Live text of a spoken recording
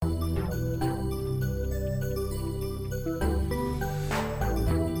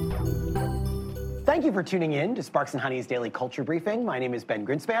thank you for tuning in to Sparks and Honey's Daily Culture Briefing. My name is Ben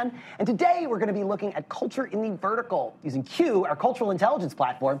Grinspan, and today we're going to be looking at culture in the vertical, using Q, our cultural intelligence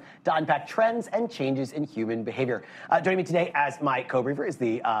platform, to unpack trends and changes in human behavior. Joining me today as my co-briefer is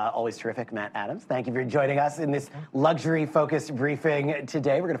the always terrific Matt Adams. Thank you for joining us in this luxury-focused briefing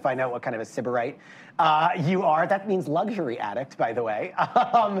today. We're going to find out what kind of a sybarite you are. That means luxury addict, by the way.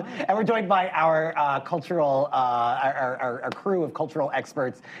 And we're joined by our our crew of cultural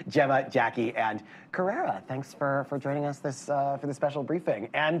experts, Gemma, Jackie, and Carrera. Thanks for joining us for this special briefing.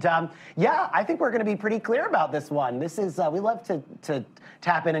 And yeah, I think we're going to be pretty clear about this one. This is we love to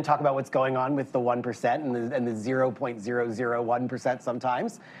tap in and talk about what's going on with the 1% and the 0.001%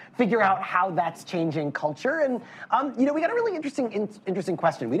 sometimes. Figure out how that's changing culture. And we got a really interesting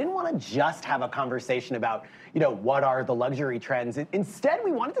question. We didn't want to just have a conversation about what are the luxury trends. Instead,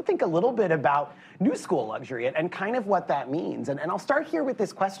 we wanted to think a little bit about new school luxury and kind of what that means. And I'll start here with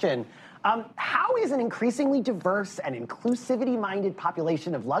this question. How is an increasingly diverse and inclusivity-minded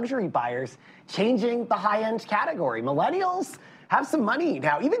population of luxury buyers changing the high-end category? Millennials have some money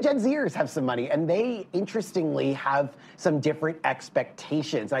now. Even Gen Zers have some money, and they, interestingly, have some different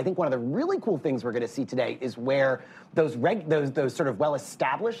expectations. And I think one of the really cool things we're going to see today is where those sort of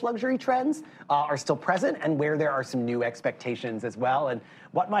well-established luxury trends are still present, and where there are some new expectations as well, and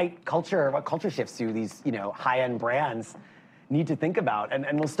what culture shifts do these high-end brands need to think about.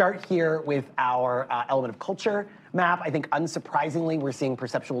 And we'll start here with our element of culture map. I think unsurprisingly, we're seeing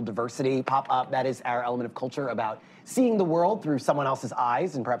perceptual diversity pop up. That is our element of culture about seeing the world through someone else's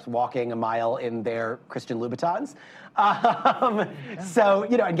eyes and perhaps walking a mile in their Christian Louboutins. So,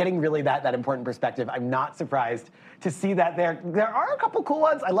 and getting really that important perspective. I'm not surprised to see that there are a couple cool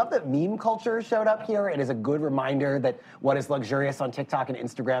ones. I love that meme culture showed up here. It is a good reminder that what is luxurious on TikTok and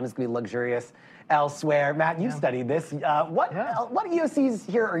Instagram is going to be luxurious elsewhere. Matt, you studied this. What EOCs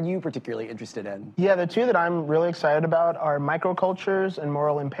here are you particularly interested in? Yeah, the two that I'm really excited about are microcultures and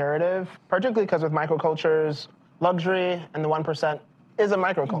moral imperative, particularly because with microcultures, luxury and the 1% is a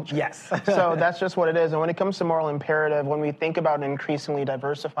microculture. Yes. So that's just what it is. And when it comes to moral imperative, when we think about an increasingly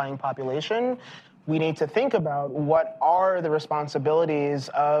diversifying population, we need to think about what are the responsibilities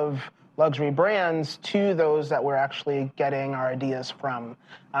of luxury brands to those that we're actually getting our ideas from,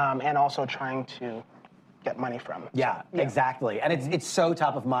 and also trying to get money from. Yeah, exactly. And it's so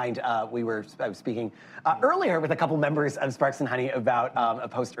top of mind. I was speaking earlier with a couple members of Sparks and Honey about a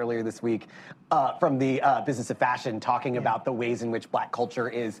post earlier this week from the Business of Fashion talking about the ways in which Black culture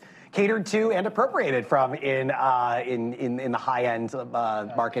is catered to and appropriated from in the high-end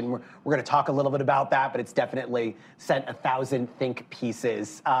market. And we're going to talk a little bit about that, but it's definitely sent 1,000 think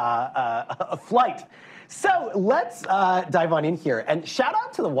pieces aflight. So let's dive on in here. And shout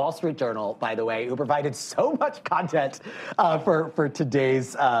out to the Wall Street Journal, by the way, who provided so much content for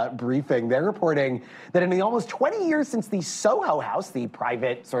today's briefing. They're reporting that in the almost 20 years since the Soho House, the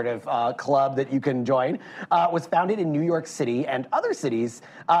private sort of club that you can join, was founded in New York City and other cities,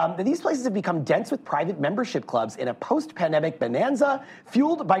 that these places have become dense with private membership clubs in a post-pandemic bonanza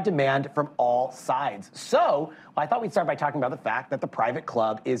fueled by demand from all sides. So I thought we'd start by talking about the fact that the private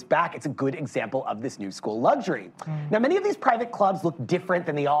club is back. It's a good example of this new school luxury. Now, many of these private clubs look different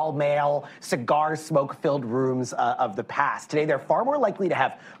than the all-male, cigar smoke-filled rooms of the past. Today, they're far more likely to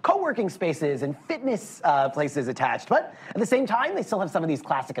have co-working spaces and fitness places attached. But at the same time, they still have some of these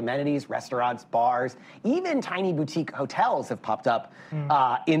classic amenities, restaurants, bars, even tiny boutique hotels have popped up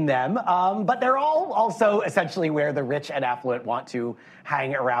in them. But they're all also essentially where the rich and affluent want to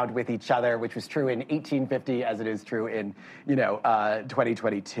hang around with each other, which was true in 1850 as it is true in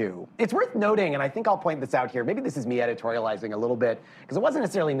 2022. It's worth noting, and I think I'll point this out here, maybe this is me editorializing a little bit, because it wasn't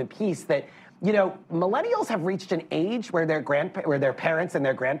necessarily in the piece, that millennials have reached an age where their parents and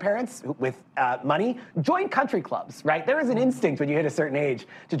their grandparents with money join country clubs, right? There is an instinct when you hit a certain age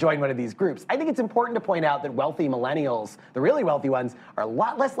to join one of these groups. I think it's important to point out that wealthy millennials, the really wealthy ones, are a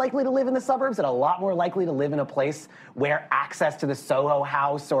lot less likely to live in the suburbs and a lot more likely to live in a place where access to the Soho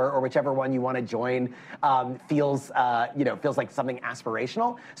House or whichever one you want to join feels like something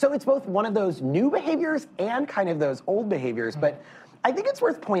aspirational. So it's both one of those new behaviors and kind of those old behaviors, but I think it's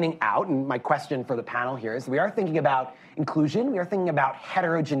worth pointing out, and my question for the panel here is, we are thinking about inclusion, we are thinking about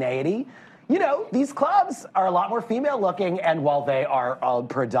heterogeneity. These clubs are a lot more female-looking, and while they are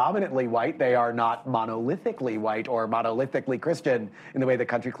predominantly white, they are not monolithically white or monolithically Christian in the way the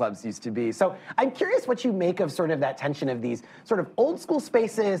country clubs used to be. So I'm curious what you make of sort of that tension of these sort of old school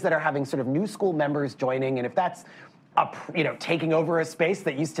spaces that are having sort of new school members joining, and if that's taking over a space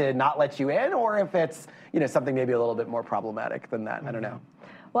that used to not let you in, or if it's something maybe a little bit more problematic than that. I don't know.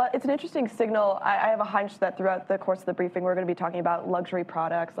 Well, it's an interesting signal. I have a hunch that throughout the course of the briefing, we're going to be talking about luxury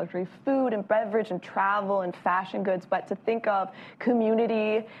products, luxury food and beverage and travel and fashion goods. But to think of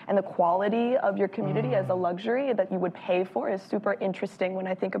community and the quality of your community as a luxury that you would pay for is super interesting when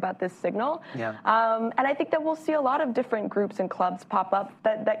I think about this signal. Yeah. And I think that we'll see a lot of different groups and clubs pop up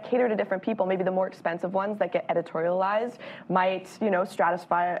that cater to different people. Maybe the more expensive ones that get editorialized might,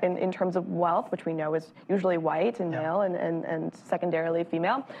 stratify in terms of wealth, which we know is usually white and male and secondarily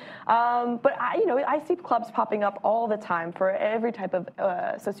female. But I see clubs popping up all the time for every type of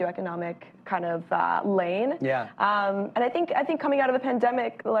socioeconomic kind of lane. Yeah. And I think coming out of the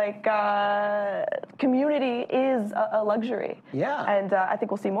pandemic, community is a luxury. Yeah. And I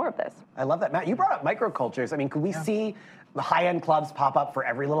think we'll see more of this. I love that. Matt, you brought up microcultures. I mean, could we see the high-end clubs pop up for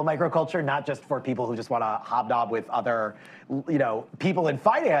every little microculture, not just for people who just want to hobnob with other, people in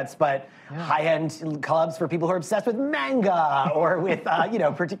finance, but high-end clubs for people who are obsessed with manga or with,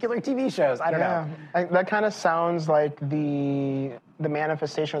 particular TV shows? I don't know. That kind of sounds like the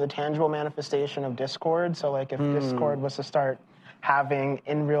manifestation or the tangible manifestation of Discord. So, if Discord was to start having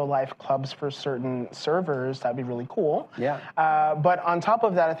in real life clubs for certain servers, that'd be really cool. Yeah. But on top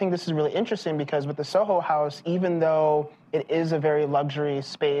of that, I think this is really interesting because with the Soho House, even though it is a very luxury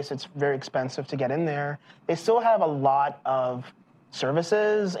space, it's very expensive to get in there, they still have a lot of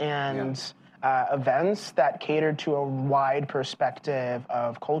services and events that cater to a wide perspective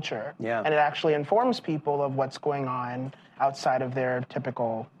of culture. Yeah. And it actually informs people of what's going on outside of their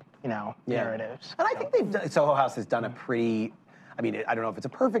typical, narratives. And I think Soho House has done a pretty, I don't know if it's a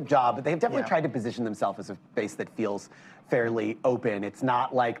perfect job, but they've definitely tried to position themselves as a space that feels fairly open. It's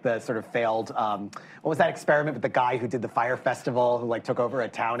not like the sort of failed, what was that experiment with the guy who did the Fire Festival, who took over a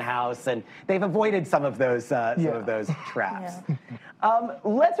townhouse, and they've avoided some of those traps.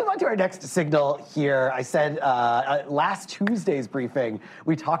 Let's move on to our next signal here. I said last Tuesday's briefing,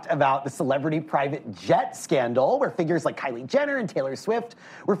 we talked about the celebrity private jet scandal, where figures like Kylie Jenner and Taylor Swift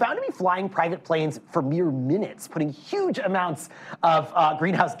were found to be flying private planes for mere minutes, putting huge amounts of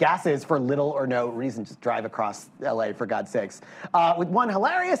greenhouse gases for little or no reason. Just drive across LA, for God's sakes. With one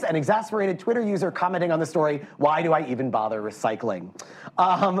hilarious and exasperated Twitter user commenting on the story, "Why do I even bother recycling?"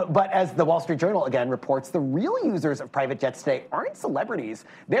 But as the Wall Street Journal again reports, the real users of private jets today aren't celebrities.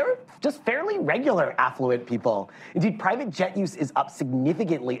 They're just fairly regular affluent people. Indeed, private jet use is up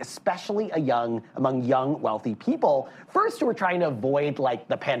significantly, especially among young, wealthy people. First, who are trying to avoid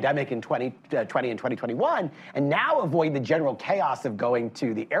the pandemic in 2020 and 2021, and now avoid the general chaos of going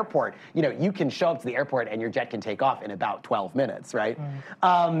to the airport. You can show up to the airport and your jet can take off in about 12 minutes, right?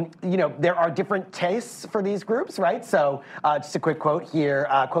 There are different tastes for these groups, right? So just a quick quote here.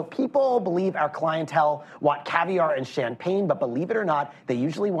 Quote, "People believe our clientele want caviar and champagne, but believe it or not, they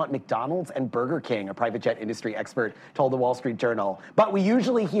usually want McDonald's and Burger King," a private jet industry expert told the Wall Street Journal. "But we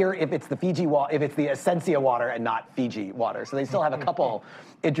usually hear if it's the Essentia water and not Fiji water." So they still have a couple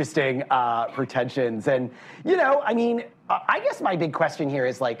interesting pretensions. And, I guess my big question here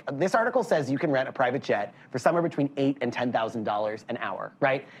is this article says you can rent a private jet for somewhere between $8,000 and $10,000 an hour,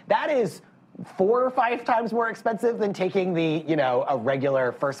 right? That is 4 or 5 times more expensive than taking the, a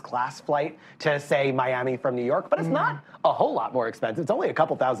regular first class flight to, say, Miami from New York, but it's not a whole lot more expensive. It's only a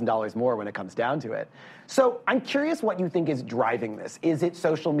couple $1,000s more when it comes down to it. So I'm curious what you think is driving this. Is it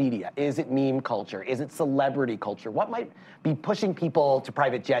social media? Is it meme culture? Is it celebrity culture? What might be pushing people to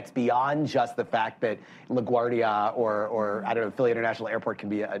private jets beyond just the fact that LaGuardia or I don't know, Philly International Airport can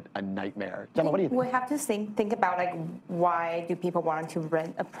be a nightmare? Gemma, what do you think? We have to think about why do people want to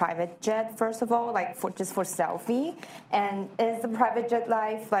rent a private jet, first of all, just for selfie? And is the private jet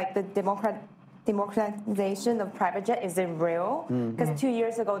life the democratization of private jet, is it real? Because 2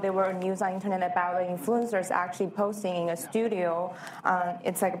 years ago, there were news on internet about influencers actually posting in a studio.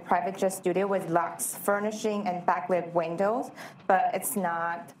 It's like a private jet studio with luxe furnishing and backlit windows, but it's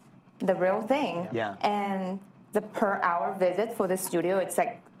not the real thing. Yeah. And the per hour visit for the studio, it's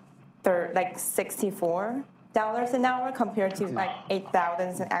 $64 an hour compared to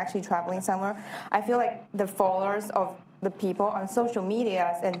 $8,000 and actually traveling somewhere. I feel like the followers of the people on social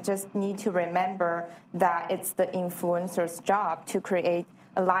media and just need to remember that it's the influencer's job to create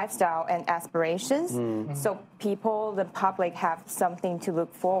a lifestyle and aspirations. So the public have something to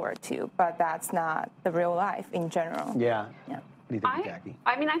look forward to, but that's not the real life in general. Yeah. What do you think, Jackie?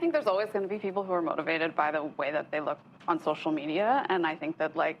 I think there's always going to be people who are motivated by the way that they look on social media, and I think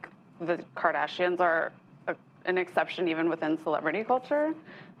that the Kardashians are an exception even within celebrity culture.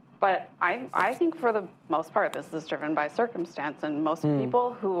 But I think for the most part, this is driven by circumstance, and most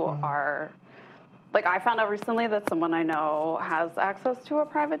people who are like I found out recently that someone I know has access to a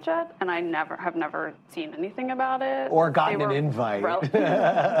private jet, and I have never seen anything about it. Or gotten an invite.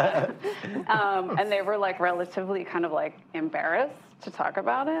 And they were like relatively kind of like embarrassed to talk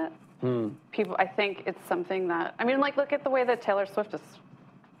about it. People, I think it's something that, I mean, like look at the way that Taylor Swift has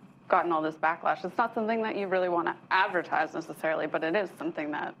gotten all this backlash. It's not something that you really want to advertise necessarily, but it is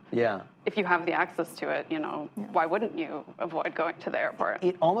something that if you have the access to it, you know, why wouldn't you avoid going to the airport?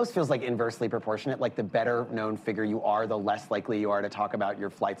 It almost feels like inversely proportionate. Like the better known figure you are, the less likely you are to talk about your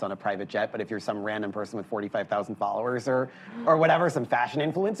flights on a private jet. But if you're some random person with 45,000 followers or whatever, some fashion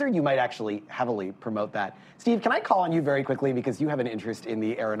influencer, you might actually heavily promote that. Steve, can I call on you very quickly because you have an interest in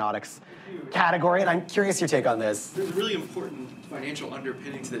the aeronautics category, and I'm curious your take on this. There's a really important financial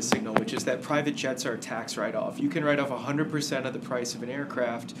underpinning to this signal, which is that private jets are a tax write-off. You can write off 100% of the price of an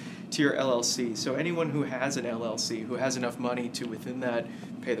aircraft to your LLC. So anyone who has an LLC, who has enough money to, within that,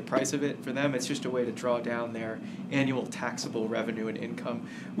 pay the price of it, for them, it's just a way to draw down their annual taxable revenue and income,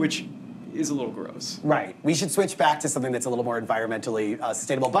 which is a little gross. Right. We should switch back to something that's a little more environmentally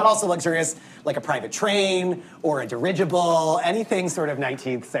sustainable, but also luxurious, like a private train or a dirigible, anything sort of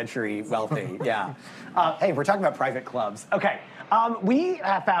 19th century wealthy. Yeah. Hey, we're talking about private clubs. Okay. We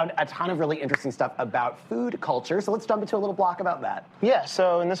have found a ton of really interesting stuff about food culture, so let's jump into a little block about that. Yeah,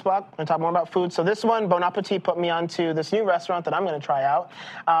 so in this block, I'm going to talk more about food. So this one, Bon Appetit put me onto this new restaurant that I'm going to try out,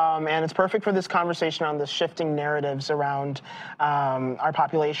 and it's perfect for this conversation on the shifting narratives around our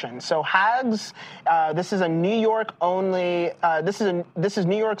population. So Hags, this is a New York only. This is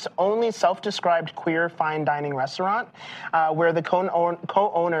New York's only self-described queer fine dining restaurant, where the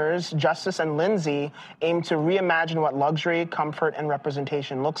co-owners Justice and Lindsay aim to reimagine what luxury, comfort, and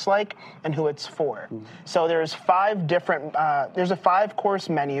representation looks like and who it's for. So there's there's a 5-course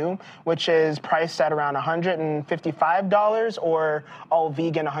menu, which is priced at around $155 or all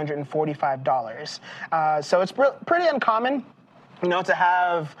vegan $145. So it's pretty uncommon, you know, to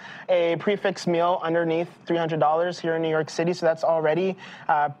have a prefix meal underneath $300 here in New York City, so that's already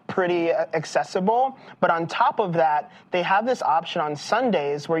pretty accessible. But on top of that, they have this option on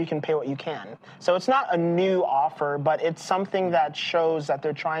Sundays where you can pay what you can. So it's not a new offer, but it's something that shows that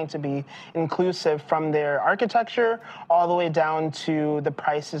they're trying to be inclusive from their architecture all the way down to the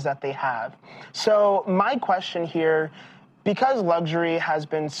prices that they have. So my question here, because luxury has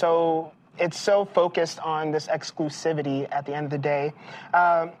been it's so focused on this exclusivity at the end of the day.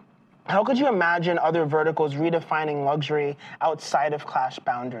 How could you imagine other verticals redefining luxury outside of class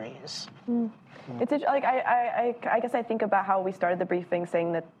boundaries? It's like I guess I think about how we started the briefing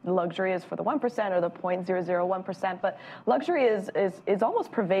saying that luxury is for the 1% or the 0.001%, but luxury is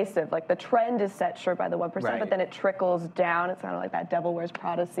almost pervasive. Like the trend is set sure by the 1%, but then it trickles down. It's kind of like that Devil Wears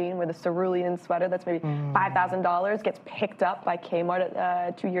Prada scene where the cerulean sweater that's maybe $5,000 gets picked up by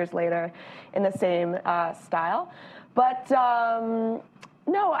Kmart 2 years later in the same style. But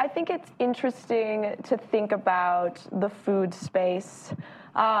no, I think it's interesting to think about the food space.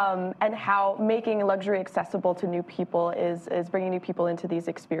 And how making luxury accessible to new people is bringing new people into these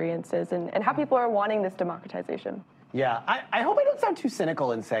experiences and how people are wanting this democratization. Yeah, I hope I don't sound too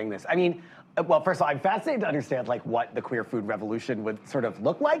cynical in saying this. I mean, well, first of all, I'm fascinated to understand like what the queer food revolution would sort of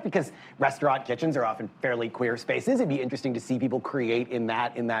look like, because restaurant kitchens are often fairly queer spaces. It'd be interesting to see people create in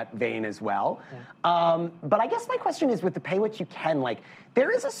that vein as well. But I guess my question is, with the pay what you can, like there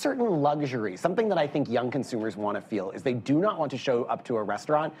is a certain luxury, something that I think young consumers want to feel, is they do not want to show up to a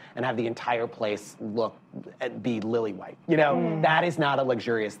restaurant and have the entire place be lily white. You know, that is not a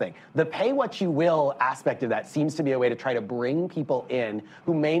luxurious thing. The pay what you will aspect of that seems to be a way to try to bring people in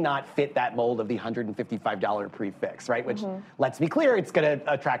who may not fit that mold of the $155 prefix, right? Which, let's be clear, it's going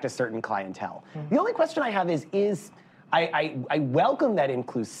to attract a certain clientele. The only question I have is I welcome that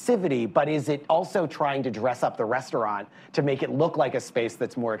inclusivity, but is it also trying to dress up the restaurant to make it look like a space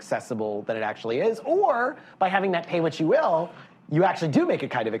that's more accessible than it actually is? Or by having that pay what you will, you actually do make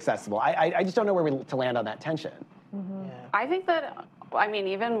it kind of accessible? I just don't know where to land on that tension. I think that, I mean,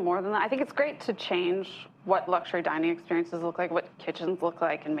 even more than that, I think it's great to change what luxury dining experiences look like, what kitchens look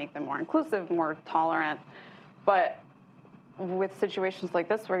like, and make them more inclusive, more tolerant. But with situations like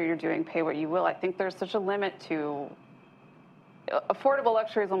this where you're doing pay what you will, I think there's such a limit to affordable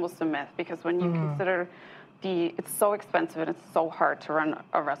luxury is almost a myth, because when you consider it's so expensive and it's so hard to run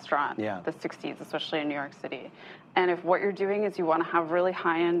a restaurant, the 60s, especially in New York City. And if what you're doing is you want to have really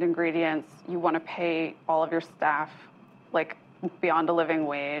high-end ingredients, you want to pay all of your staff like beyond a living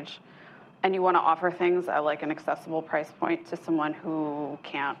wage, and you want to offer things at like an accessible price point to someone who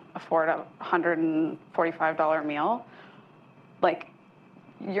can't afford a $145 meal, like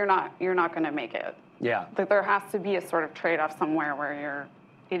you're not going to make it. Yeah. Like there has to be a sort of trade-off somewhere where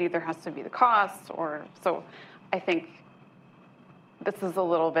it either has to be the cost or so. I think this is a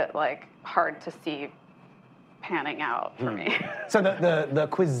little bit like hard to see panning out for me. So the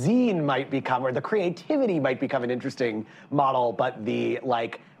cuisine might become, or the creativity might become an interesting model, but the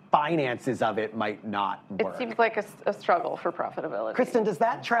finances of it might not work. It seems like a struggle for profitability. Kristen, does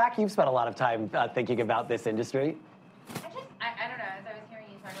that track? You've spent a lot of time thinking about this industry. I don't know. As I was hearing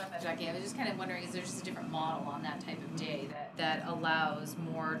you talk about that, Jackie, I was just kind of wondering, is there just a different model on that type of day that allows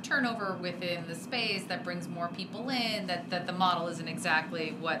more turnover within the space, that brings more people in, that the model isn't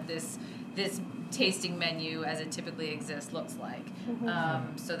exactly what this tasting menu as it typically exists looks like,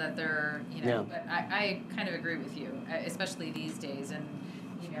 so that they're, but I kind of agree with you, especially these days, and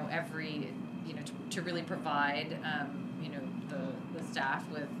to really provide the staff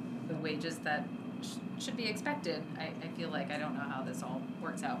with the wages that should be expected. I feel like I don't know how this all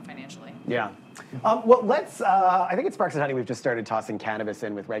works out financially. Yeah. Well, let's, I think at Sparks and Honey, we've just started tossing cannabis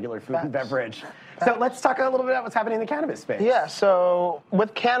in with regular food and beverage. So let's talk a little bit about what's happening in the cannabis space. Yeah, so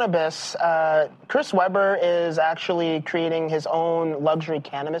with cannabis, Chris Webber is actually creating his own luxury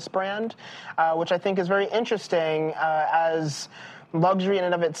cannabis brand, which I think is very interesting, as luxury in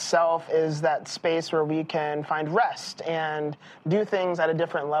and of itself is that space where we can find rest and do things at a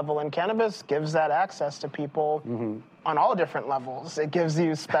different level, and cannabis gives that access to people on all different levels. It gives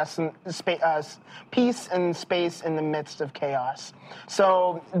you peace and space in the midst of chaos.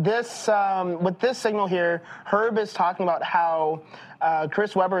 So this, with this signal here, Herb is talking about how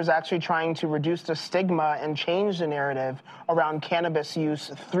Chris Webber is actually trying to reduce the stigma and change the narrative around cannabis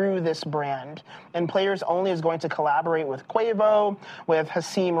use through this brand. And Players Only is going to collaborate with Quavo, with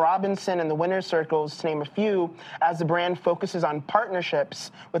Hasim Robinson and the Winner's Circles, to name a few, as the brand focuses on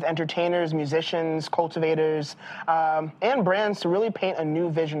partnerships with entertainers, musicians, cultivators, and brands to really paint a new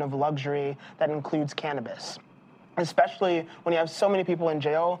vision of luxury that includes cannabis. Especially when you have so many people in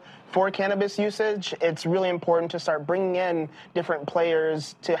jail for cannabis usage, it's really important to start bringing in different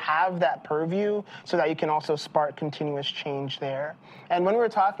players to have that purview so that you can also spark continuous change there. And when we were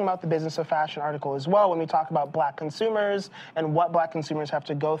talking about the Business of Fashion article as well, when we talk about black consumers and what black consumers have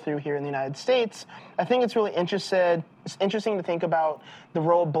to go through here in the United States, I think it's really interesting to think about the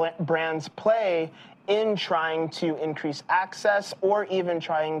role brands play in trying to increase access or even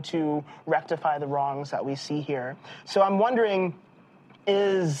trying to rectify the wrongs that we see here. So I'm wondering,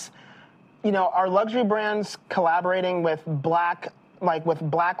 are luxury brands collaborating with black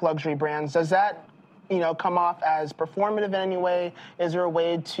luxury brands? Does that, come off as performative in any way? Is there a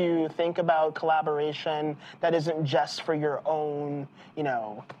way to think about collaboration that isn't just for your own,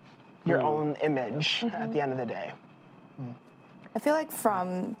 your own image at the end of the day? I feel like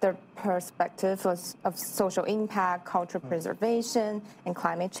from the perspective of social impact, cultural preservation, and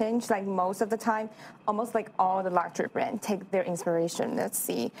climate change, like most of the time, almost like all the luxury brands take their inspiration, let's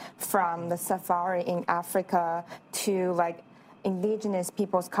see, from the safari in Africa to like indigenous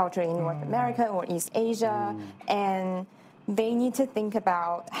people's culture in North America or East Asia. And they need to think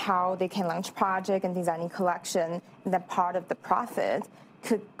about how they can launch project and designing collection, and that part of the profit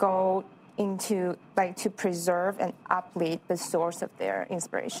could go into to preserve and uplift the source of their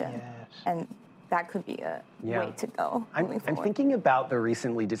inspiration. Yes. And that could be a way to go. I'm thinking about the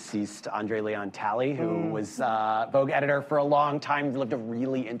recently deceased Andre Leon Talley, who was Vogue editor for a long time, lived a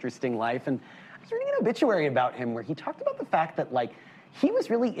really interesting life. And I was reading an obituary about him where he talked about the fact that he was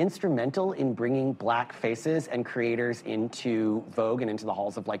really instrumental in bringing black faces and creators into Vogue and into the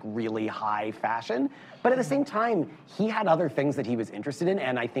halls of really high fashion. But at the same time, he had other things that he was interested in,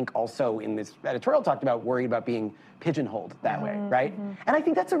 and I think also in this editorial talked about worried about being pigeonholed that way, right? And I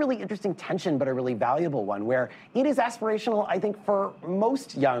think that's a really interesting tension, but a really valuable one, where it is aspirational, I think, for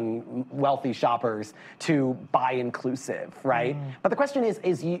most young, wealthy shoppers to buy inclusive, right? But the question is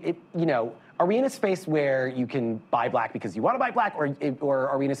are we in a space where you can buy black because you want to buy black, or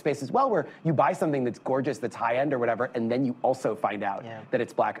are we in a space as well where you buy something that's gorgeous, that's high end or whatever, and then you also find out that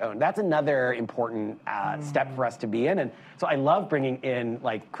it's black owned? That's another important step for us to be in. And so I love bringing in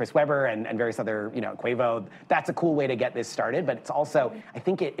Chris Webber and various other, Quavo. That's a cool way to get this started, but it's also, I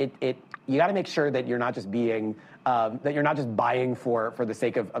think you got to make sure that you're not just being that you're not just buying for the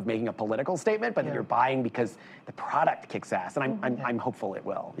sake of making a political statement, but that you're buying because the product kicks ass, and I'm hopeful it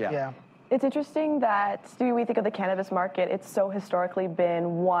will. Yeah. It's interesting that when we think of the cannabis market, it's so historically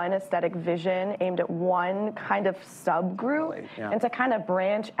been one aesthetic vision aimed at one kind of subgroup, Really, yeah. and to kind of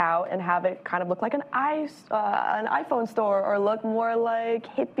branch out and have it kind of look like an iPhone store or look more like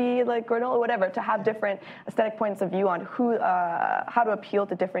hippie, like granola, whatever, to have different aesthetic points of view on how to appeal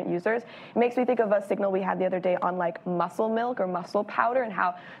to different users. It makes me think of a signal we had the other day on like muscle milk or muscle powder, and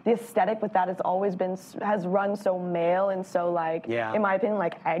how the aesthetic with that has run so male and so like, in my opinion,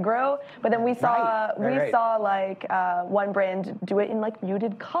 like aggro. But then we saw like one brand do it in like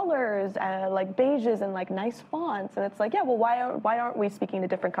muted colors and like beiges and like nice fonts, and it's like, yeah, well, why aren't we speaking to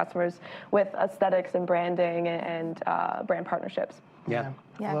different customers with aesthetics and branding and brand partnerships? Yeah.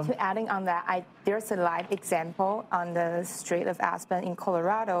 Yeah, to adding on that, there's a live example on the street of Aspen in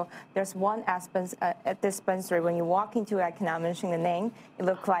Colorado. There's one Aspen dispensary. When you walk into it, I cannot mention the name, it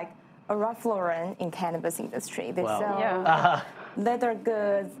looked like a Ralph Lauren in cannabis industry. They sell leather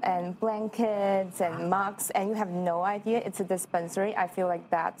goods and blankets and mugs, and you have no idea it's a dispensary. I feel like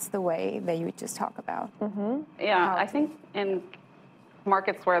that's the way that you just talk about. Yeah, I think in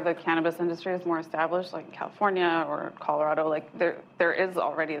markets where the cannabis industry is more established, like California or Colorado, like there is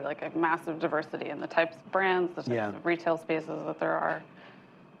already like a massive diversity in the types of brands, the types of retail spaces that there are.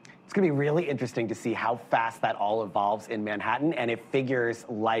 It's going to be really interesting to see how fast that all evolves in Manhattan, and if figures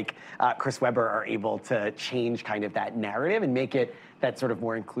like Chris Webber are able to change kind of that narrative and make it that sort of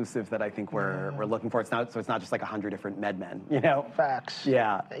more inclusive that I think we're looking for. It's not just like 100 different MedMen, you know? Facts.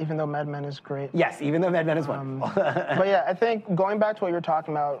 Yeah. Even though MedMen is great. Yes, even though MedMen is wonderful. But yeah, I think going back to what you're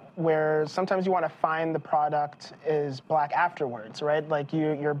talking about, where sometimes you want to find the product is black afterwards, right? Like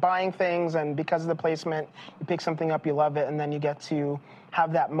you're buying things, and because of the placement, you pick something up, you love it, and then you get to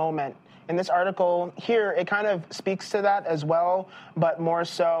have that moment. In this article here, it kind of speaks to that as well, but more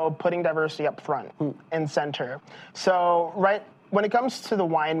so putting diversity up front and center. So when it comes to the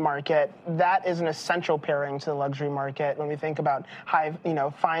wine market, that is an essential pairing to the luxury market. When we think about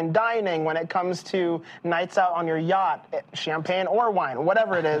fine dining, when it comes to nights out on your yacht, champagne or wine,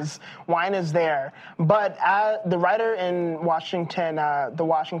 whatever it is, wine is there. But the writer in Washington, the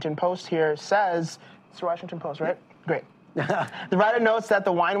Washington Post here says, it's the Washington Post, right? Great. The writer notes that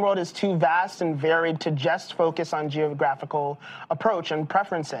the wine world is too vast and varied to just focus on geographical approach and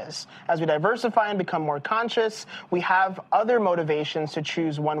preferences. As we diversify and become more conscious, we have other motivations to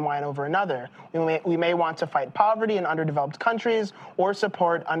choose one wine over another. We may want to fight poverty in underdeveloped countries or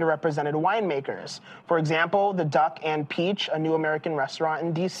support underrepresented winemakers. For example, the Duck and Peach, a new American restaurant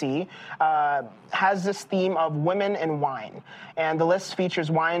in D.C., has this theme of women and wine. And the list features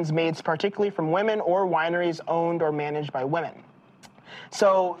wines made particularly from women or wineries owned or managed by women.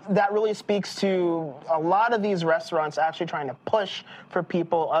 So that really speaks to a lot of these restaurants actually trying to push for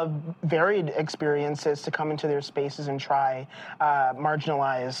people of varied experiences to come into their spaces and try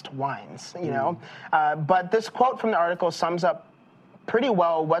marginalized wines, you know. But this quote from the article sums up pretty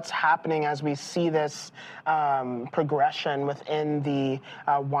well what's happening as we see this progression within the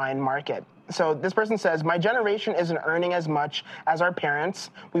wine market. So this person says, my generation isn't earning as much as our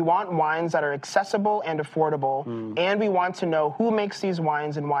parents. We want wines that are accessible and affordable, and we want to know who makes these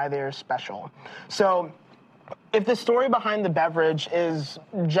wines and why they're special. So if the story behind the beverage is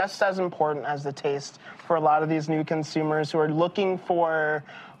just as important as the taste for a lot of these new consumers who are looking for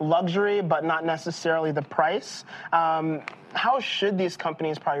luxury but not necessarily the price, how should these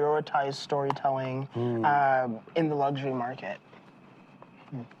companies prioritize storytelling in the luxury market?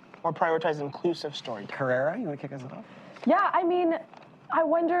 Or prioritize inclusive storytelling? Carrera, you want to kick us off? Yeah, I mean, I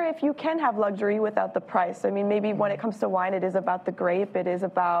wonder if you can have luxury without the price. I mean, maybe when it comes to wine, it is about the grape. It is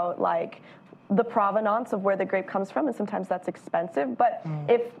about, like, the provenance of where the grape comes from, and sometimes that's expensive. But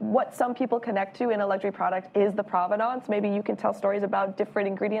if what some people connect to in a luxury product is the provenance, maybe you can tell stories about different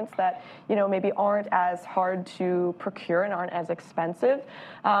ingredients that, you know, maybe aren't as hard to procure and aren't as expensive.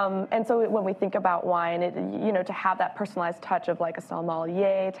 And so when we think about wine, to have that personalized touch of like a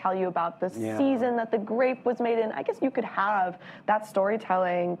sommelier tell you about the season that the grape was made in, I guess you could have that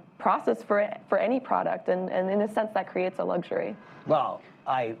storytelling process for any product, and in a sense that creates a luxury. Well,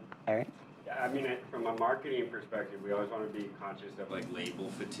 Aaron? I mean, from a marketing perspective, we always want to be conscious of like label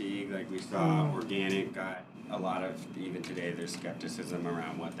fatigue. Like we saw organic got a lot of, even today, there's skepticism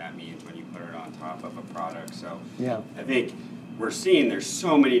around what that means when you put it on top of a product. So I think we're seeing there's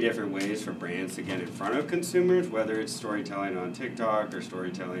so many different ways for brands to get in front of consumers, whether it's storytelling on TikTok or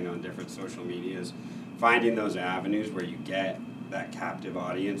storytelling on different social medias. Finding those avenues where you get that captive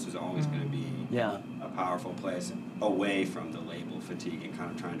audience is always going to be a powerful place away from the label fatigue and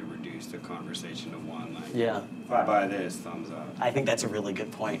kind of trying to reduce the conversation to one, like, if I buy this, thumbs up. I think that's a really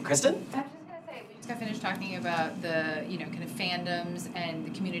good point. Kristen? I was just going to say, we just got finished talking about the, kind of fandoms and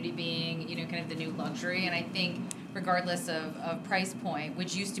the community being, kind of the new luxury. And I think regardless of price point,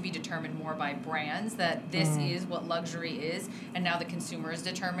 which used to be determined more by brands, that this is what luxury is, and now the consumer is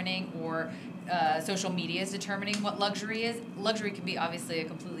determining, or social media is determining what luxury is. Luxury can be obviously a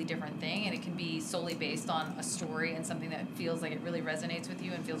completely different thing, and it can be solely based on a story and something that feels like it really resonates with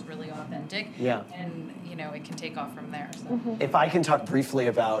you and feels really authentic. Yeah. And, it can take off from there. So. If I can talk briefly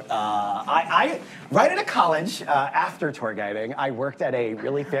about, I right out of college, after tour guiding, I worked at a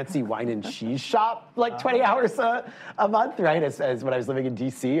really fancy wine and cheese shop, like 20 hours a month, right, as when I was living in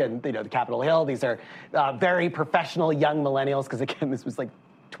DC and, the Capitol Hill. These are very professional young millennials, because again, this was like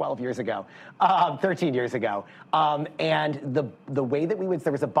 12 years ago, 13 years ago. And the way that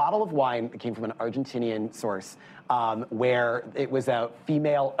there was a bottle of wine that came from an Argentinian source, where it was a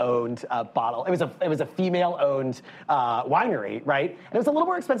female-owned bottle. It was a female-owned winery, right? And it was a little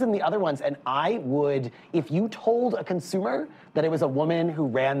more expensive than the other ones. And I would, if you told a consumer that it was a woman who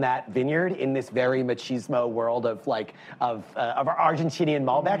ran that vineyard in this very machismo world of Argentinian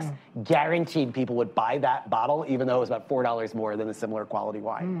Malbecs, guaranteed people would buy that bottle, even though it was about $4 more than the similar quality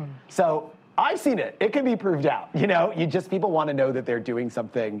wine. So I've seen it. It can be proved out. People want to know that they're doing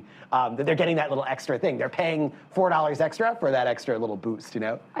something, that they're getting that little extra thing. They're paying $4 extra for that extra little boost.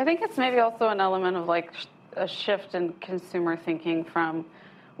 I think it's maybe also an element of like a shift in consumer thinking from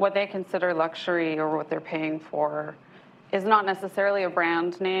what they consider luxury or what they're paying for is not necessarily a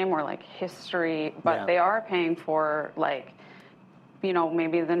brand name or like history, but they are paying for like,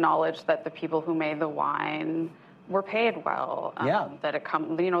 maybe the knowledge that the people who made the wine were paid well. That it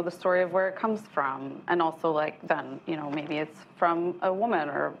comes, the story of where it comes from, and also like then, maybe it's from a woman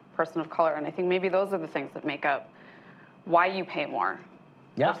or a person of color, and I think maybe those are the things that make up why you pay more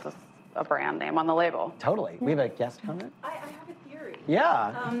versus a brand name on the label. Totally. We have a guest comment. I have a theory.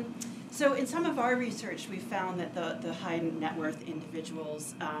 Yeah. So in some of our research, we found that the high net worth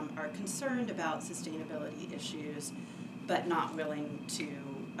individuals are concerned about sustainability issues, but not willing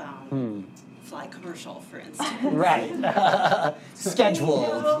to fly commercial, for instance. Right.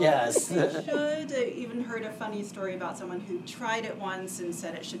 Scheduled, yes. They should. I even heard a funny story about someone who tried it once and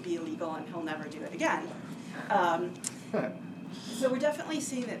said it should be illegal and he'll never do it again. So we're definitely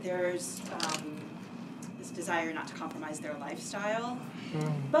seeing that there's this desire not to compromise their lifestyle.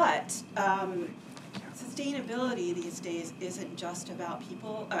 But sustainability these days isn't just about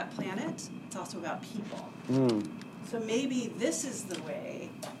people, planet, it's also about people. So maybe this is the way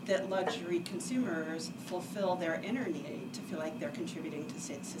that luxury consumers fulfill their inner need to feel like they're contributing to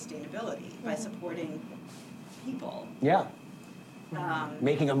sustainability by supporting people. Yeah.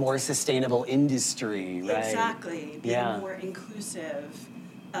 Making a more sustainable industry, right? Exactly. Being more inclusive.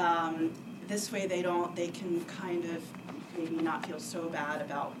 This way they can kind of maybe not feel so bad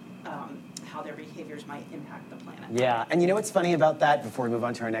about how their behaviors might impact the planet. Yeah, and what's funny about that, before we move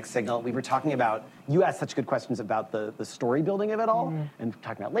on to our next signal, we were talking about, you asked such good questions about the story building of it all, and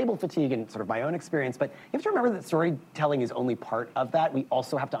talking about label fatigue and sort of my own experience, but you have to remember that storytelling is only part of that. We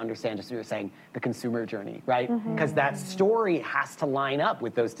also have to understand, just as you were saying, the consumer journey, right? Because that story has to line up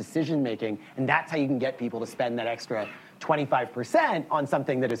with those decision making, and that's how you can get people to spend that extra 25% on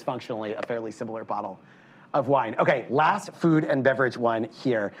something that is functionally a fairly similar bottle of wine. Okay, last food and beverage one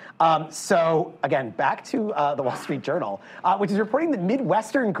here. So again, back to the Wall Street Journal, which is reporting that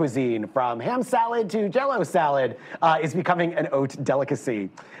Midwestern cuisine, from ham salad to Jell-O salad, is becoming an haute delicacy.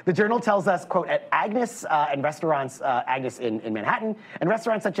 The Journal tells us, quote, at Agnes and restaurants, Agnes in Manhattan, and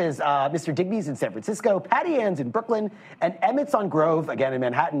restaurants such as Mr. Digby's in San Francisco, Patty Ann's in Brooklyn, and Emmett's on Grove, again in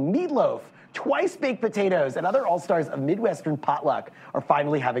Manhattan, meatloaf, twice baked potatoes, and other all-stars of Midwestern potluck are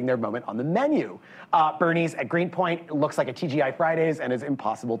finally having their moment on the menu. Bernie's at Greenpoint looks like a TGI Fridays and is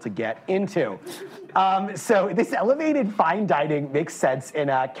impossible to get into. So this elevated fine dining makes sense in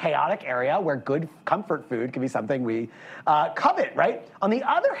a chaotic area where good comfort food can be something we covet, right? On the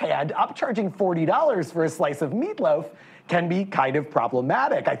other hand, upcharging $40 for a slice of meatloaf can be kind of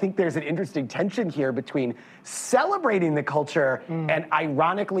problematic. I think there's an interesting tension here between celebrating the culture and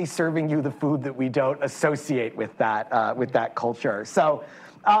ironically serving you the food that we don't associate with that culture. So,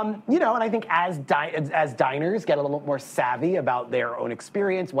 and I think as diners get a little more savvy about their own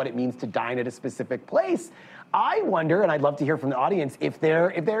experience, what it means to dine at a specific place, I wonder, and I'd love to hear from the audience, if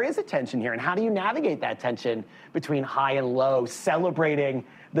there is a tension here, and how do you navigate that tension between high and low, celebrating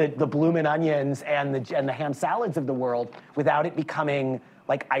the bloomin' onions and the ham salads of the world without it becoming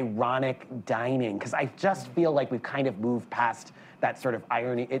like ironic dining? Because I just feel like we've kind of moved past that sort of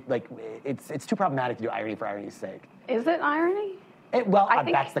irony. It's too problematic to do irony for irony's sake. Is it irony? I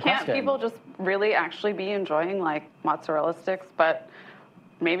think that's the question. Can't people just really actually be enjoying like mozzarella sticks, but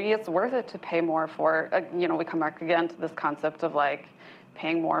maybe it's worth it to pay more for, we come back again to this concept of like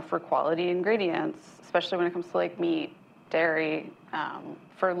paying more for quality ingredients, especially when it comes to like meat, dairy,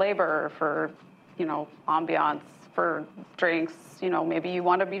 for labor, for, ambiance, for drinks. Maybe you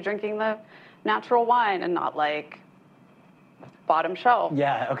want to be drinking the natural wine and not like bottom shelf.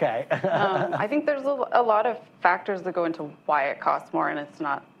 Yeah, okay. I think there's a lot of factors that go into why it costs more, and it's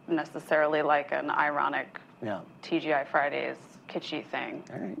not necessarily like an ironic TGI Fridays kitschy thing.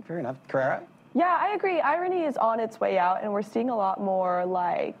 All right, fair enough. Carrera? Yeah, I agree. Irony is on its way out, and we're seeing a lot more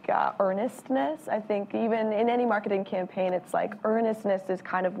like earnestness. I think even in any marketing campaign, it's like earnestness is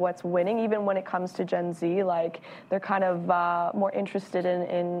kind of what's winning. Even when it comes to Gen Z, like they're kind of more interested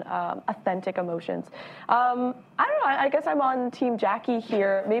in authentic emotions. I don't know. I guess I'm on Team Jackie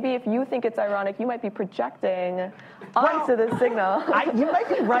here. Maybe if you think it's ironic, you might be projecting onto the signal. You might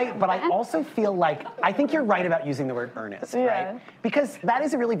be right, but I also feel like I think you're right about using the word earnest, right? Because that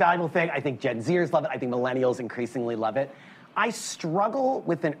is a really valuable thing. I think Gen Zers love it. I think millennials increasingly love it. I struggle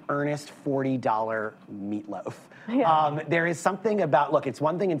with an earnest $40 meatloaf. Yeah. There is something about, look, it's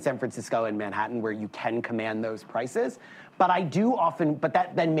one thing in San Francisco and Manhattan where you can command those prices, but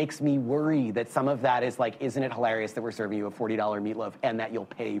that then makes me worry that some of that is like, isn't it hilarious that we're serving you a $40 meatloaf and that you'll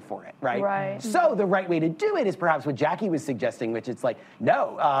pay for it, right? Right. So the right way to do it is perhaps what Jackie was suggesting, which it's like,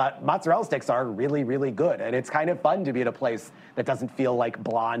 no, mozzarella sticks are really, really good, and it's kind of fun to be at a place that doesn't feel like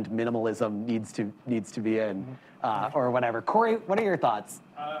blonde minimalism needs to be in, or whatever. Corey, what are your thoughts?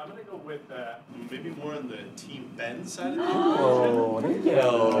 I'm going to go with maybe more on the Team Ben side of things. Oh, there you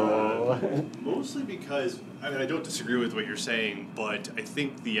go. Mostly because, I don't disagree with what you're saying, but I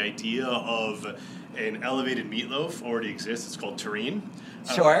think the idea of an elevated meatloaf already exists. It's called terrine.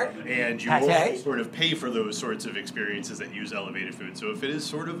 Sure. And you also sort of pay for those sorts of experiences that use elevated food. So if it is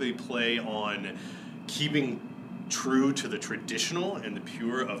sort of a play on keeping true to the traditional and the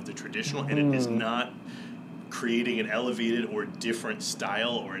pure of the traditional, and it is not creating an elevated or different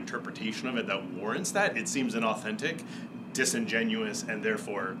style or interpretation of it that warrants that, it seems inauthentic, disingenuous, and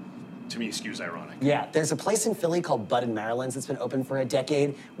therefore, to me, skews ironic. Yeah, there's a place in Philly called Bud and Maryland's that's been open for a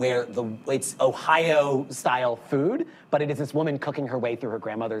decade where it's Ohio-style food, but it is this woman cooking her way through her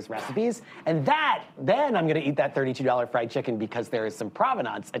grandmother's recipes. And then I'm going to eat that $32 fried chicken because there is some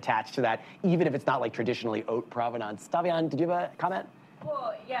provenance attached to that, even if it's not like traditionally haute provenance. Tavian, did you have a comment?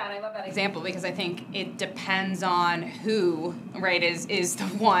 Well, yeah, and I love that example because I think it depends on who, right, is the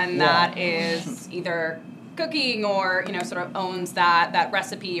one that is either cooking or, sort of owns that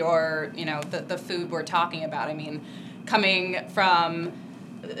recipe or, the food we're talking about. I mean, coming from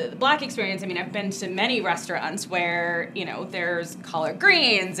the Black experience, I've been to many restaurants where, there's collard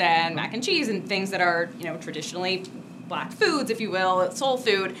greens and mac and cheese and things that are, traditionally Black foods, if you will, soul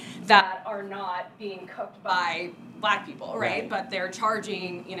food, that are not being cooked by Black people, right? But they're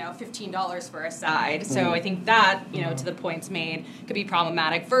charging, $15 for a side. So I think that, to the points made, could be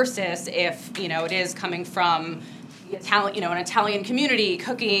problematic versus if, it is coming from the Italian, an Italian community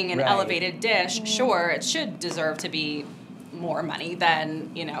cooking an elevated dish. Sure, it should deserve to be more money than,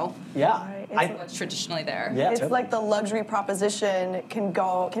 what's traditionally there. Yeah, it's like the luxury proposition can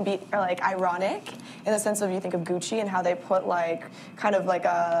be like ironic in the sense of you think of Gucci and how they put like kind of like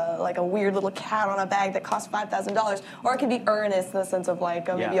a weird little cat on a bag that costs $5,000, or it can be earnest in the sense of like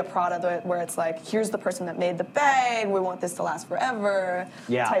maybe a Prada where it's like, here's the person that made the bag, we want this to last forever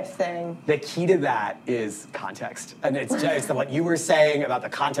type thing. The key to that is context, and it's just what you were saying about the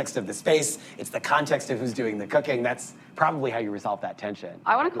context of the space. It's the context of who's doing the cooking. That's probably how you resolve that tension.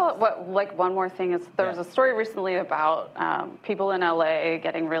 I want to call it one more thing is there was a story recently about people in LA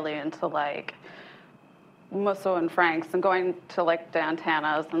getting really into like Musso and Frank's and going to like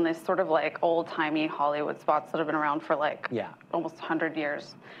Dantana's and these sort of like old-timey Hollywood spots that have been around for like almost 100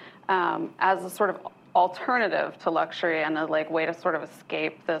 years as a sort of alternative to luxury and a like way to sort of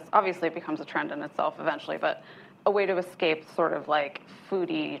escape this. Obviously it becomes a trend in itself eventually, but a way to escape sort of like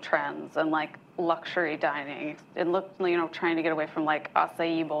foodie trends and like luxury dining and trying to get away from like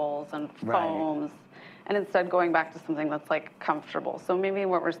acai bowls and foams and instead going back to something that's like comfortable. So maybe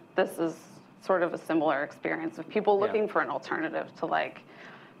this is sort of a similar experience of people looking for an alternative to like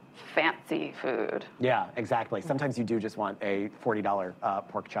fancy food. Yeah, exactly. Sometimes you do just want a $40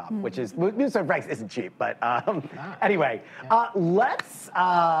 pork chop, which is Musso and Frank's isn't cheap, but anyway, let's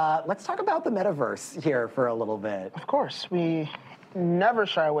talk about the metaverse here for a little bit. Of course, we never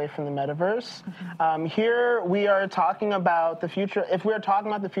shy away from the metaverse. Here we are talking about the future. If we're talking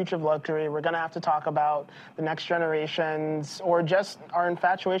about the future of luxury, we're going to have to talk about the next generations or just our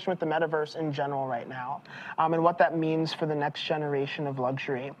infatuation with the metaverse in general right now, and what that means for the next generation of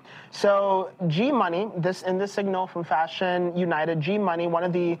luxury. So G Money, in this signal from Fashion United, G Money, one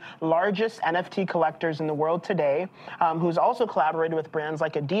of the largest NFT collectors in the world today, who's also collaborated with brands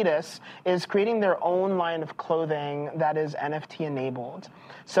like Adidas, is creating their own line of clothing that is NFT enabled.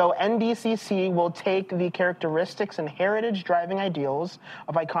 So NDCC will take the characteristics and heritage driving ideals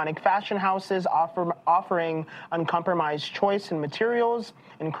of iconic fashion houses, offering uncompromised choice in materials,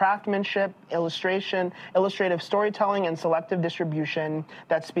 in craftsmanship, illustrative storytelling, and selective distribution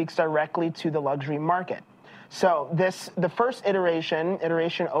that speaks directly to the luxury market. So the first iteration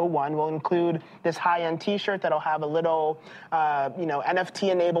 01, will include this high-end T-shirt that'll have a little,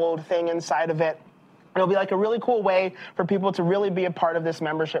 NFT-enabled thing inside of it. It'll be like a really cool way for people to really be a part of this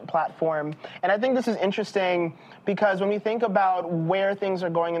membership platform. And I think this is interesting because when we think about where things are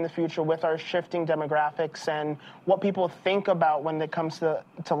going in the future with our shifting demographics and what people think about when it comes to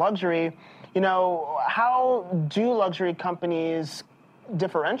luxury, how do luxury companies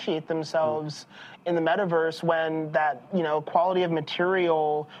differentiate themselves in the metaverse when that quality of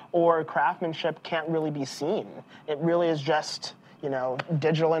material or craftsmanship can't really be seen? It really is just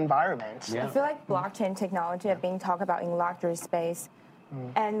digital environments. I feel like blockchain technology are being talked about in luxury space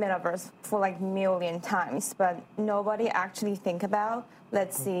and metaverse for like million times, but nobody actually think about,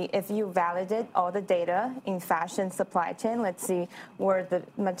 let's see, if you validate all the data in fashion supply chain, let's see where the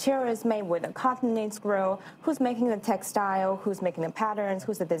material is made, where the cotton needs grow, who's making the textile, who's making the patterns,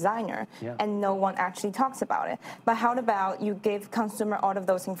 who's the designer, and no one actually talks about it. But how about you give consumer all of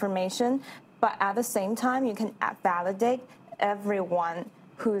those information, but at the same time, you can validate everyone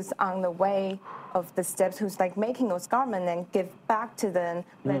who's on the way of the steps, who's like making those garments and give back to them.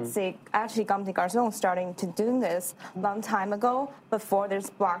 Let's say, actually, Comme des Garçons starting to do this long time ago. Before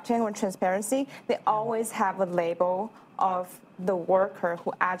there's blockchain or transparency, they always have a label of the worker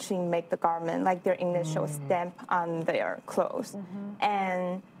who actually make the garment, like their initial stamp on their clothes.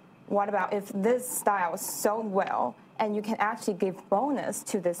 And what about if this style is sold well, and you can actually give bonus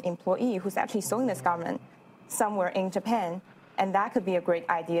to this employee who's actually sewing this garment somewhere in Japan? And that could be a great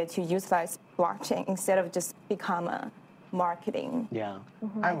idea to utilize blockchain instead of just become a marketing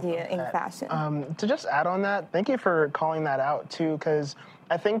idea in fashion. To just add on that, thank you for calling that out too, because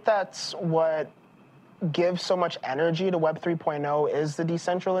I think that's what gives so much energy to Web 3.0 is the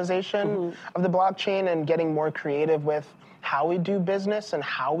decentralization of the blockchain and getting more creative with how we do business and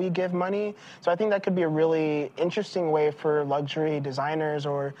how we give money. So I think that could be a really interesting way for luxury designers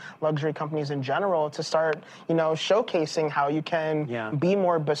or luxury companies in general to start, showcasing how you can be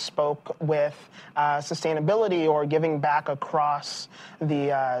more bespoke with sustainability or giving back across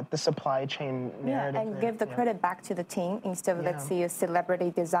the supply chain narrative. And give the credit back to the team instead of, let's see, a celebrity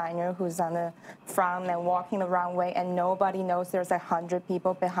designer who's on the front and walking the wrong way and nobody knows there's 100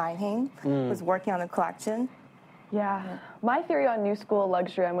 people behind him who's working on the collection. Yeah. My theory on new school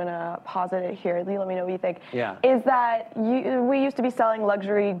luxury, I'm going to posit it here. Lee, let me know what you think. Is that we used to be selling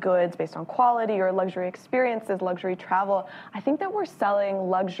luxury goods based on quality or luxury experiences, luxury travel. I think that we're selling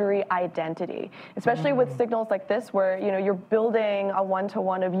luxury identity, especially with signals like this where, you're building a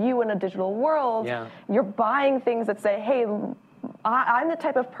one-to-one of you in a digital world. You're buying things that say, hey, I'm the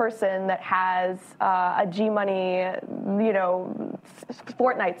type of person that has a G Money,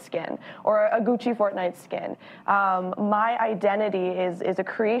 Fortnite skin or a Gucci Fortnite skin. My identity is a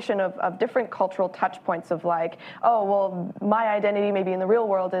creation of different cultural touch points of like, oh, well, my identity maybe in the real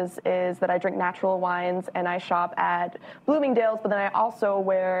world is that I drink natural wines and I shop at Bloomingdale's, but then I also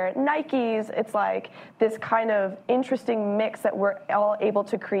wear Nikes. It's like this kind of interesting mix that we're all able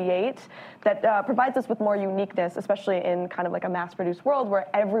to create that provides us with more uniqueness, especially in kind of like a mass-produced world where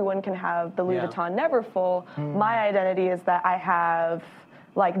everyone can have the Louis Vuitton Neverfull. My identity is that I have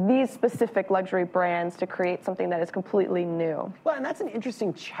like these specific luxury brands to create something that is completely new. Well, and that's an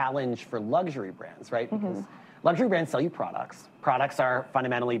interesting challenge for luxury brands, right? Because luxury brands sell you products. Products are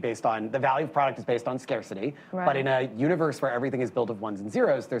fundamentally based on, the value of product is based on scarcity. Right. But in a universe where everything is built of ones and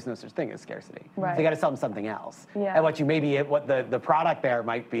zeros, there's no such thing as scarcity. Right. So you got to sell them something else. And what the product there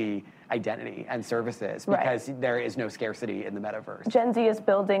might be identity and services because there is no scarcity in the metaverse. Gen Z is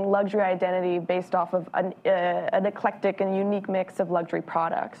building luxury identity based off of an eclectic and unique mix of luxury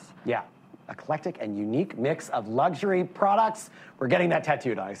products. Yeah. Eclectic and unique mix of luxury products. We're getting that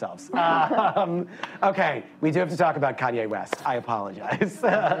tattooed on ourselves. Okay, we do have to talk about Kanye West. I apologize. So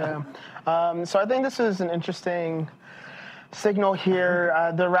I think this is an interesting Signal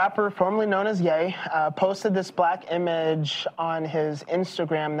here. The rapper formerly known as Ye posted this black image on his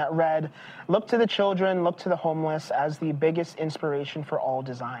Instagram that read, "Look to the children, look to the homeless as the biggest inspiration for all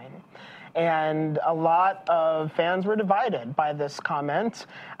design." And a lot of fans were divided by this comment,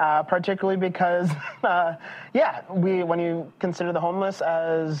 particularly because, when you consider the homeless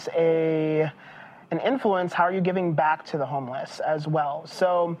as an influence, how are you giving back to the homeless as well?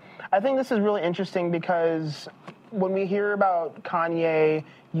 So I think this is really interesting because when we hear about Kanye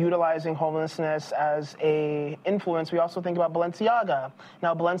utilizing homelessness as a influence, we also think about Balenciaga.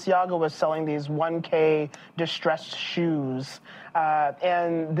 Now, Balenciaga was selling these 1K distressed shoes,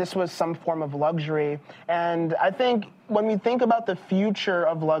 and this was some form of luxury. And I think when we think about the future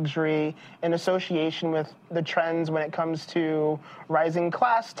of luxury in association with the trends when it comes to rising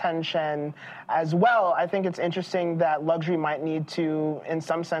class tension as well, I think it's interesting that luxury might need to, in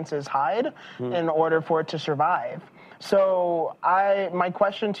some senses, hide in order for it to survive. So my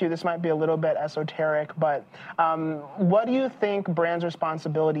question to you, this might be a little bit esoteric, but what do you think brands'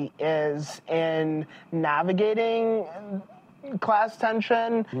 responsibility is in navigating class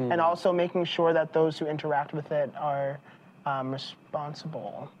tension and also making sure that those who interact with it are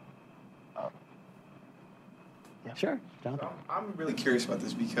responsible? Sure, Jonathan. So I'm really curious about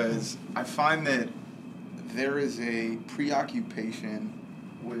this because I find that there is a preoccupation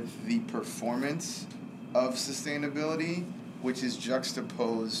with the performance of sustainability, which is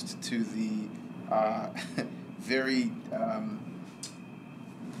juxtaposed to the very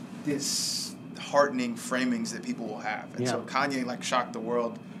disheartening framings that people will have. And so Kanye shocked the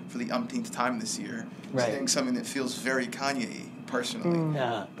world for the umpteenth time this year, saying something that feels very Kanye-y personally.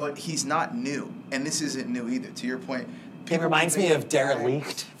 But he's not new, and this isn't new either. To your point, it reminds me of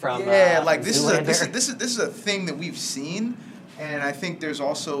Derelict from this Zoolander. is a thing that we've seen, and I think there's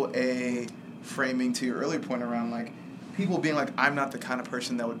also a framing to your earlier point around people being like, I'm not the kind of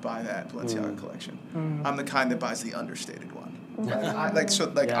person that would buy that Balenciaga collection. I'm the kind that buys the understated one.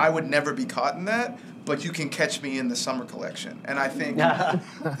 Right? I would never be caught in that, but you can catch me in the summer collection. And I think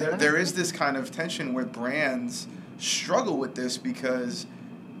there is this kind of tension where brands struggle with this because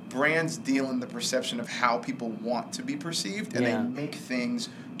brands deal in the perception of how people want to be perceived, and they make things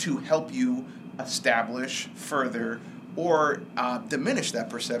to help you establish further or diminish that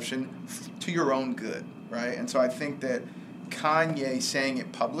perception to your own good, right? And so I think that Kanye saying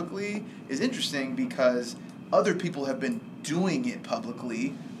it publicly is interesting because other people have been doing it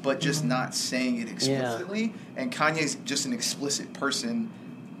publicly, but just not saying it explicitly. And Kanye's just an explicit person,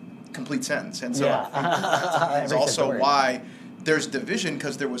 complete sentence. And so I think that's also why there's division,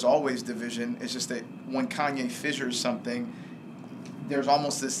 because there was always division. It's just that when Kanye fissures something, there's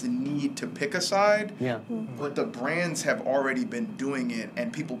almost this need to pick a side, but the brands have already been doing it,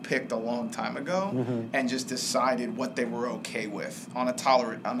 and people picked a long time ago and just decided what they were okay with on a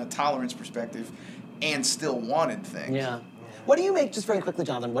tolerance perspective, and still wanted things. What do you make, just very quickly,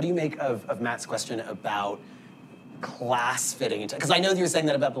 Jonathan? What do you make of Matt's question about class fitting? Because I know that you were saying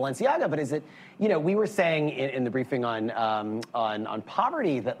that about Balenciaga, but is it? We were saying in the briefing on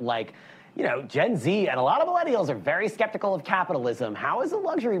poverty that Gen Z and a lot of millennials are very skeptical of capitalism. How is a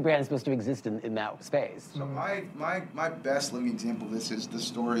luxury brand supposed to exist in that space? So my best living example of this is the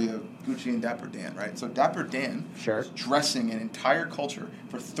story of Gucci and Dapper Dan, right? So Dapper Dan was dressing an entire culture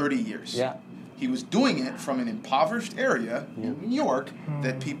for 30 years. He was doing it from an impoverished area in New York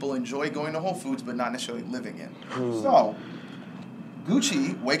that people enjoy going to Whole Foods but not necessarily living in. So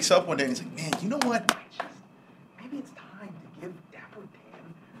Gucci wakes up one day and he's like, man, you know what? Maybe it's time to give Dapper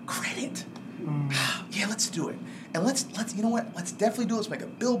Dan credit. Yeah, let's do it. And let's you know what? Let's definitely do it. Let's make a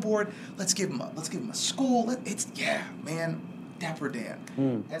billboard. Let's give him a school. Dapper Dan.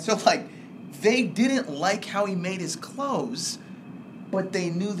 And so they didn't like how he made his clothes, but they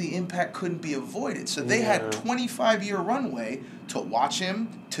knew the impact couldn't be avoided. So they had 25-year runway to watch him,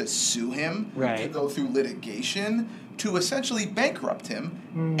 to sue him, to go through litigation, to essentially bankrupt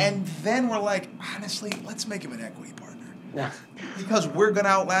him. And then we're like, honestly, let's make him an equity partner. Because we're going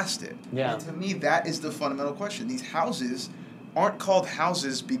to outlast it. And to me, that is the fundamental question. These houses aren't called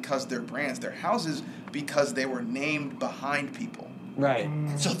houses because they're brands. They're houses because they were named behind people. Right.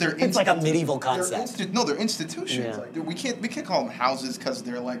 So they're it's like a medieval concept. They're institutions. We can't call them houses because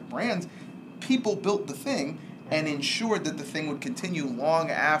they're like brands. People built the thing and ensured that the thing would continue long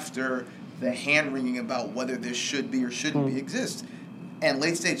after the hand-wringing about whether this should be or shouldn't be exist. And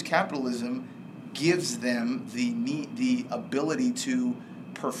late-stage capitalism gives them the ability to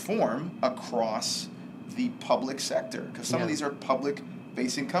perform across the public sector, because some of these are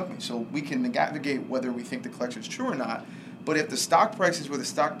public-facing companies. So we can navigate whether we think the collection is true or not. But if the stock price is where the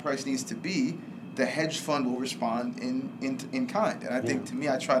stock price needs to be, the hedge fund will respond in kind. And I think to me,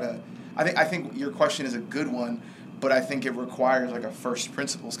 I think your question is a good one, but I think it requires like a first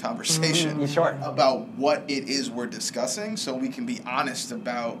principles conversation about what it is we're discussing, so we can be honest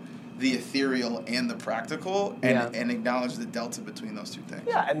about the ethereal and the practical, and acknowledge the delta between those two things.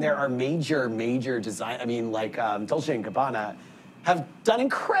 Yeah, and there are major design. I mean, like Dolce & Gabbana have done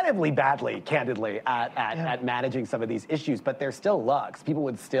incredibly badly, candidly, at managing some of these issues, but they're still luxe. People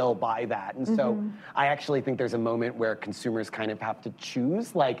would still buy that. And so I actually think there's a moment where consumers kind of have to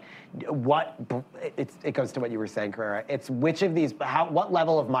choose, like, it goes to what you were saying, Carrera. It's which of these, what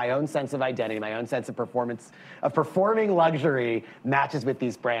level of my own sense of identity, my own sense of performance, of performing luxury matches with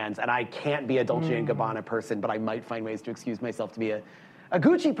these brands. And I can't be a Dolce & Gabbana person, but I might find ways to excuse myself to be a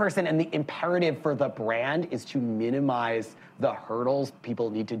Gucci person, and the imperative for the brand is to minimize the hurdles people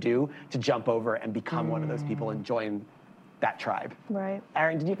need to do to jump over and become one of those people and join that tribe. Right.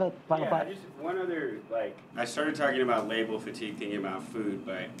 Aaron, did you have a final thought? Just one other, I started talking about label fatigue, thinking about food,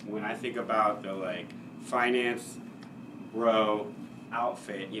 but when I think about the, finance row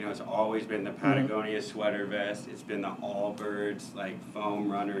outfit, it's always been the Patagonia sweater vest, it's been the Allbirds,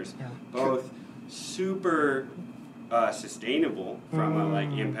 foam runners, both super sustainable from a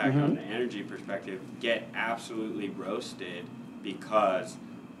impact on the energy perspective, get absolutely roasted because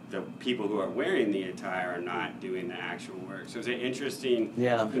the people who are wearing the attire are not doing the actual work. So it's an interesting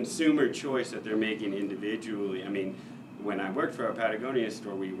consumer choice that they're making individually. I mean, when I worked for a Patagonia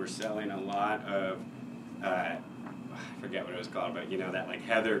store, we were selling a lot of I forget what it was called, but that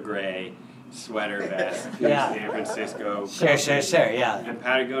heather gray sweater vest in San Francisco. Sure, yeah. And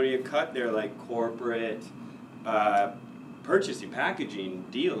Patagonia cut their corporate purchasing, packaging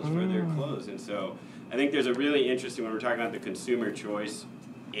deals for their clothes. And so I think there's a really interesting, when we're talking about the consumer choice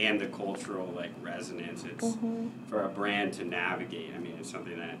and the cultural resonance, it's for a brand to navigate. I mean, it's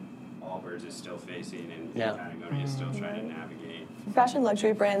something that Allbirds is still facing and Patagonia is still trying to navigate. Fashion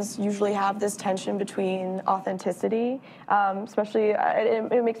luxury brands usually have this tension between authenticity, especially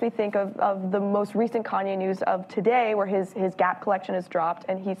it makes me think of the most recent Kanye news of today, where his Gap collection has dropped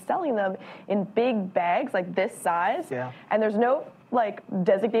and he's selling them in big bags like this size, and there's no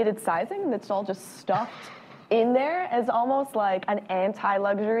designated sizing. It's all just stuffed in there as almost like an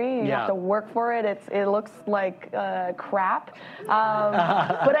anti-luxury. You have to work for it. It looks like crap.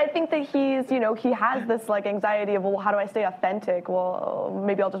 But I think that he has this anxiety of, well, how do I stay authentic? Well,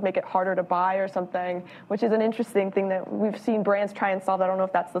 maybe I'll just make it harder to buy or something, which is an interesting thing that we've seen brands try and solve. I don't know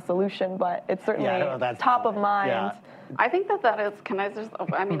if that's the solution, but it's certainly top of mind. Yeah. I think that is,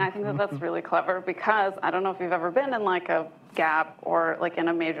 I think that's really clever, because I don't know if you've ever been in a Gap or in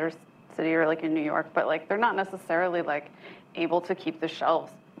a major city or in New York, but they're not necessarily able to keep the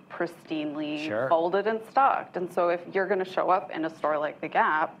shelves pristinely folded and stocked. And so if you're going to show up in a store like the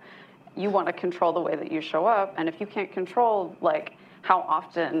Gap, you want to control the way that you show up. And if you can't control how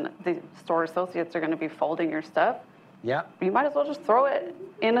often the store associates are going to be folding your stuff, you might as well just throw it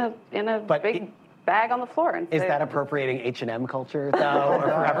in a big bag on the floor. And is that appropriating H&M culture, though, or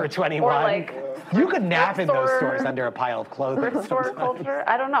Forever 21? You could nap in those stores under a pile of clothing. Store culture?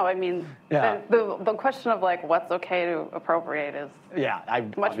 I don't know. I mean, the question of what's okay to appropriate is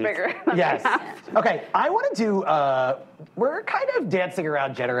much bigger. Yes. Okay, I want to do, we're kind of dancing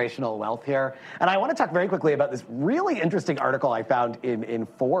around generational wealth here, and I want to talk very quickly about this really interesting article I found in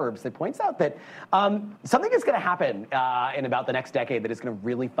Forbes that points out that something is going to happen in about the next decade that is going to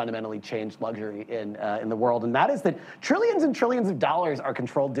really fundamentally change luxury in the world, and that is that trillions and trillions of dollars are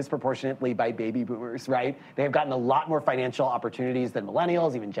controlled disproportionately by baby boomers, right? They have gotten a lot more financial opportunities than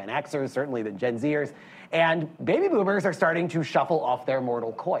millennials, even Gen Xers, certainly than Gen Zers. And baby boomers are starting to shuffle off their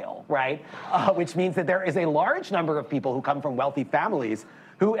mortal coil, right? Which means that there is a large number of people who come from wealthy families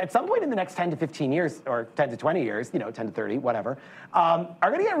who at some point in the next 10 to 15 years, or 10 to 20 years, 10 to 30, whatever, are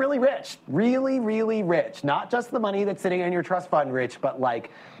going to get really rich, really, really rich. Not just the money that's sitting in your trust fund rich, but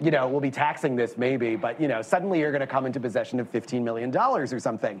we'll be taxing this maybe, but suddenly you're going to come into possession of $15 million or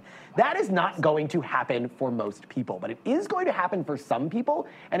something. That is not going to happen for most people, but it is going to happen for some people,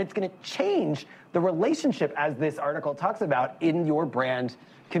 and it's going to change the relationship, as this article talks about, in your brand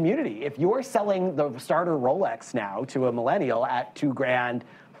community. If you're selling the starter Rolex now to a millennial at $2,000,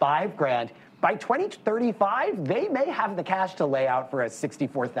 $5,000, by 2035, they may have the cash to lay out for a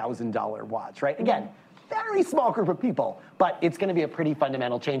 $64,000 watch, right? Again, very small group of people, but it's going to be a pretty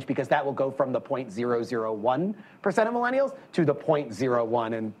fundamental change, because that will go from the 0.001% of millennials to the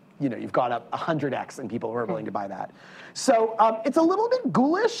 0.01, and you've gone up 100x in people who are willing to buy that. So it's a little bit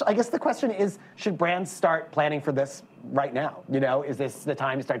ghoulish. I guess the question is, should brands start planning for this right now? Is this the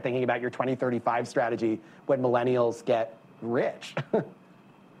time to start thinking about your 2035 strategy when millennials get rich?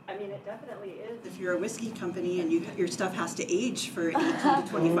 mean, it definitely is. If you're a whiskey company and your stuff has to age for 18 to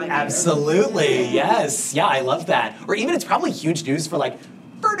 25 years. Absolutely, yes. Yeah, I love that. Or even it's probably huge news for like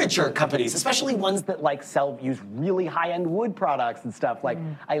furniture companies, especially ones that like use really high-end wood products and stuff. Like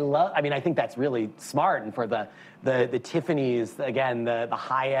I think that's really smart. And for the Tiffany's, again, the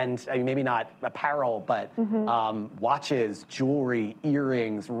high-end, I mean, maybe not apparel, but watches, jewelry,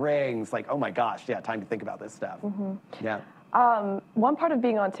 earrings, rings, like, oh my gosh, yeah, time to think about this stuff. Yeah. One part of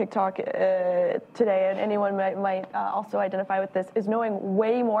being on TikTok today, and anyone might also identify with this, is knowing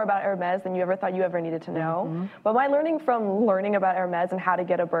way more about Hermes than you ever thought you ever needed to know. But my learning about Hermes and how to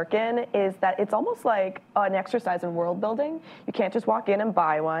get a Birkin is that it's almost like an exercise in world building. You can't just walk in and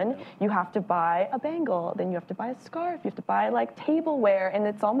buy one. You have to buy a bangle, then you have to buy a scarf, you have to buy like tableware, and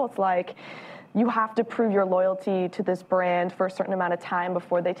it's almost like you have to prove your loyalty to this brand for a certain amount of time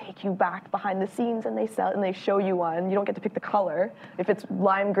before they take you back behind the scenes and they show you one. You don't get to pick the color. If it's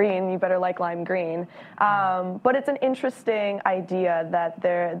lime green, you better like lime green. But it's an interesting idea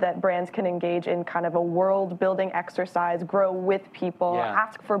that brands can engage in kind of a world-building exercise, grow with people,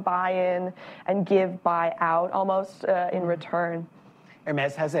 ask for buy-in, and give buy-out almost in return.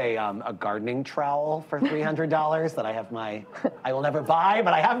 Hermes has a gardening trowel for $300 that I will never buy,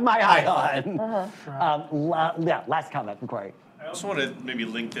 but I have my eye on. Last comment from Corey. I also want to maybe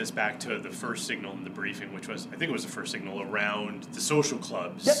link this back to the first signal in the briefing, which was, I think it was the first signal around the social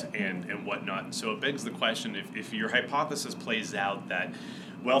clubs and whatnot. And so it begs the question, if your hypothesis plays out that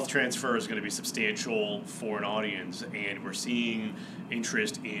wealth transfer is going to be substantial for an audience, and we're seeing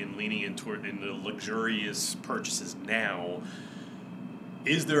interest in leaning in the luxurious purchases now,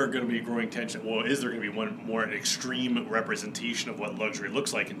 is there going to be a growing tension? Well, is there going to be one more extreme representation of what luxury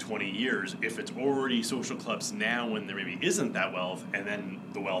looks like in 20 years if it's already social clubs now when there maybe isn't that wealth, and then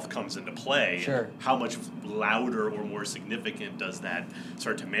the wealth comes into play? Sure. How much louder or more significant does that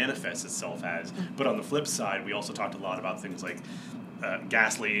start to manifest itself as? But on the flip side, we also talked a lot about things like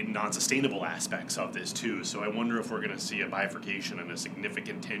ghastly, non-sustainable aspects of this too. So I wonder if we're going to see a bifurcation and a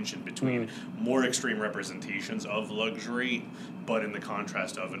significant tension between more extreme representations of luxury, but in the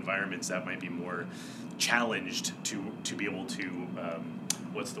contrast of environments that might be more challenged to be able to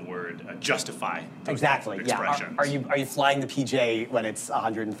justify those exactly expressions. Yeah. Are you flying the PJ when it's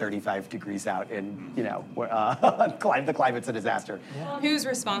 135 degrees out and the climate's a disaster? Well, whose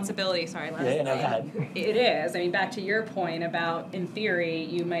responsibility? Sorry, last go ahead. It is. I mean, back to your point about, in theory,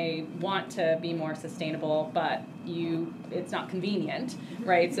 you may want to be more sustainable, but it's not convenient,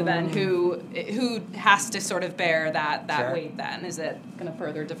 right? So then who has to sort of bear that weight then? Is it going to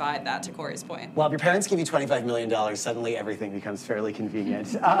further divide that, to Corey's point? Well, if your parents give you $25 million, suddenly everything becomes fairly convenient.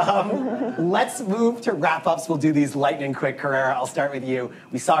 Let's move to wrap-ups. We'll do these lightning quick. Carrera, I'll start with you.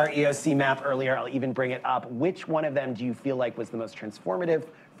 We saw our EOC map earlier. I'll even bring it up. Which one of them do you feel like was the most transformative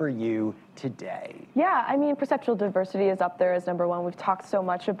for you today? Yeah, I mean, perceptual diversity is up there as number one. We've talked so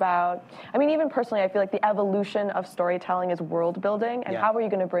much about, I mean, even personally, I feel like the evolution of storytelling is world building, and how are you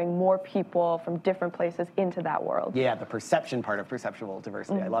going to bring more people from different places into that world? Yeah, the perception part of perceptual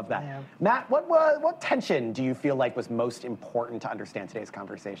diversity. I love that. Yeah. Matt, what tension do you feel like was most important to understand today's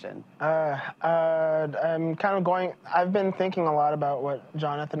conversation? I'm kind of I've been thinking a lot about what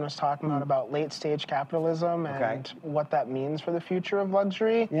Jonathan was talking about late stage capitalism and what that means for the future of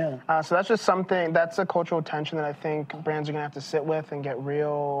luxury. Yeah. So that's just that's a cultural tension that I think brands are going to have to sit with and get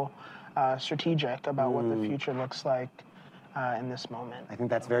real strategic about what the future looks like in this moment. I think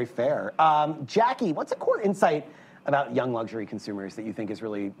that's very fair. Jackie, what's a core insight about young luxury consumers that you think is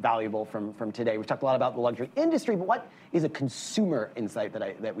really valuable from today? We've talked a lot about the luxury industry, but what is a consumer insight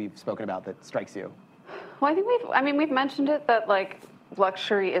that we've spoken about that strikes you? Well, I think we've mentioned it, that like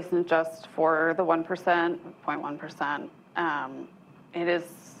luxury isn't just for the 1%, 0.1%. It is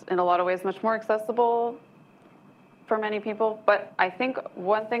in a lot of ways much more accessible for many people. But I think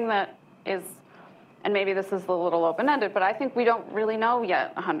one thing that is, and maybe this is a little open-ended, but I think we don't really know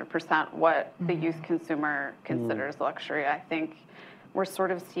yet 100% what the youth consumer considers luxury. I think we're sort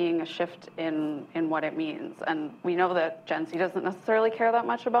of seeing a shift in what it means. And we know that Gen Z doesn't necessarily care that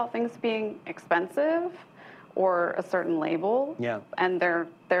much about things being expensive or a certain label. Yeah. And their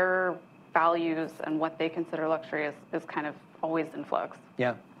values and what they consider luxury is kind of always in flux.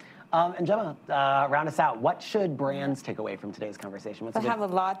 Yeah. And Gemma, round us out. What should brands take away from today's conversation? I have a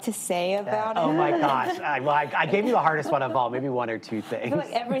lot to say about it. Oh my gosh. I gave you the hardest one of all, maybe one or two things. I feel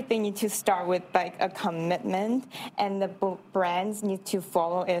like everything needs to start with like a commitment, and the brands need to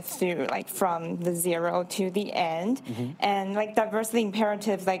follow it through, like from the zero to the end. And like diversity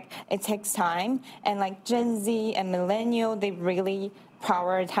imperatives, like it takes time. And like Gen Z and millennial, they really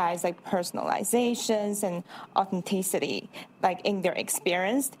prioritize like personalizations and authenticity like in their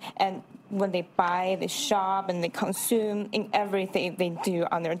experience. And when they buy, they shop, and they consume in everything they do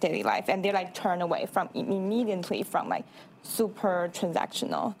on their daily life, and they like turn away from immediately from like super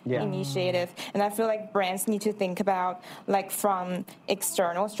transactional initiative. And I feel like brands need to think about like from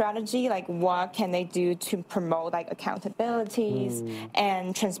external strategy, like what can they do to promote like accountabilities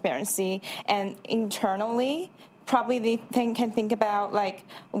and transparency, and internally probably they can think about like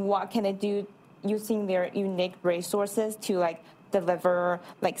what can they do using their unique resources to like deliver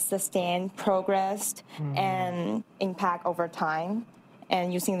like sustained progress and impact over time,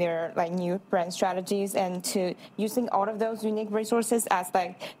 and using their like new brand strategies and to using all of those unique resources as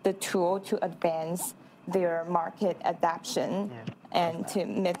like the tool to advance their market adaptation and to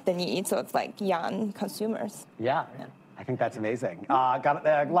meet the needs of like young consumers. Yeah. I think that's amazing. Got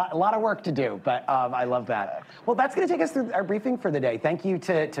a lot of work to do, but I love that. Well, that's going to take us through our briefing for the day. Thank you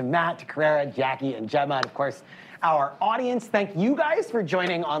to Matt, to Carrera, Jackie, and Gemma, and of course, our audience. Thank you guys for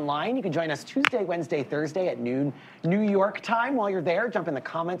joining online. You can join us Tuesday, Wednesday, Thursday at noon New York time. While you're there, jump in the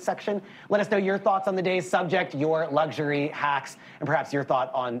comments section. Let us know your thoughts on the day's subject, your luxury hacks, and perhaps your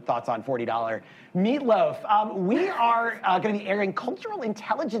thoughts on $40 meatloaf. We are going to be airing cultural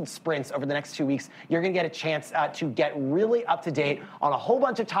intelligence sprints over the next 2 weeks. You're going to get a chance to get really up to date on a whole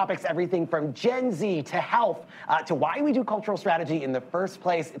bunch of topics, everything from Gen Z to health to why we do cultural strategy in the first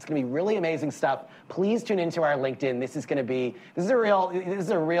place. It's going to be really amazing stuff. Please tune into our LinkedIn. This is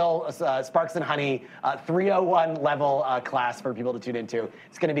a real Sparks and Honey 301 level class for people to tune into.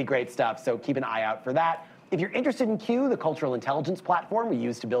 It's going to be great stuff. So keep an eye out for that. If you're interested in Q, the cultural intelligence platform we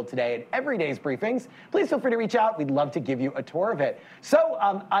use to build today and every day's briefings, please feel free to reach out. We'd love to give you a tour of it. So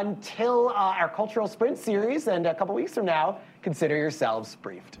until our cultural sprint series and a couple weeks from now, consider yourselves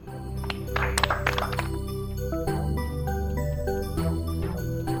briefed.